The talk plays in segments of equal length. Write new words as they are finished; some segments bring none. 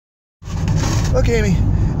Look, Amy.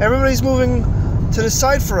 Everybody's moving to the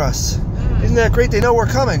side for us. Isn't that great? They know we're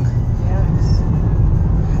coming. Yes.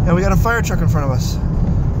 And we got a fire truck in front of us.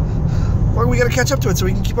 Well, we got to catch up to it so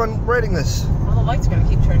we can keep on riding this. Well, the lights are going to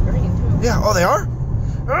keep turning green, too. Yeah. Oh, they are?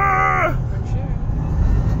 Ah! For sure.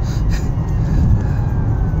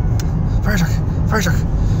 Fire truck. Fire truck.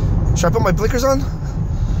 Should I put my blinkers on?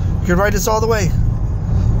 You can ride this all the way.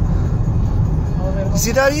 All the way to You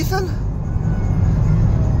see that, Ethan?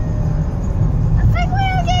 I think we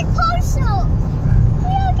are getting closer.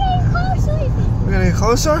 We are getting closer, Ethan. We're gonna get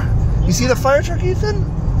closer. You see the fire truck, Ethan?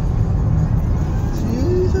 See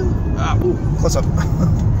it, Ethan? Ah, ooh, close up.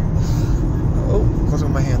 Oh, close up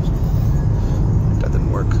with my hand. That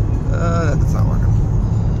didn't work. That's not working.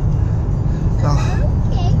 Oh.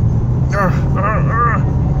 Okay.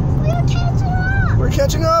 We are catching up. We're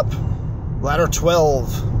catching up. Ladder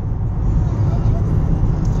 12.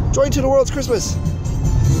 Joy to the world's Christmas.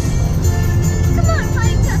 Come on,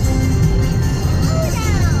 fire truck. Slow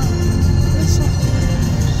down.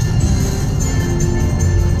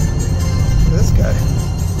 This guy.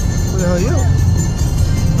 Who the hell are you?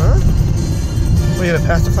 Huh? We gonna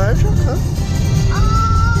pass the fire truck, huh?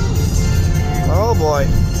 Oh boy.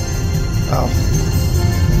 Oh.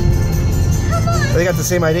 Come on. They got the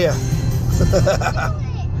same idea.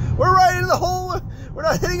 We're right in the hole. We're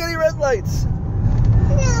not hitting any red lights.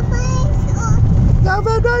 Not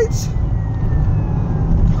red lights.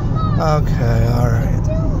 Come on. Okay, all right.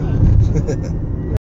 Do it.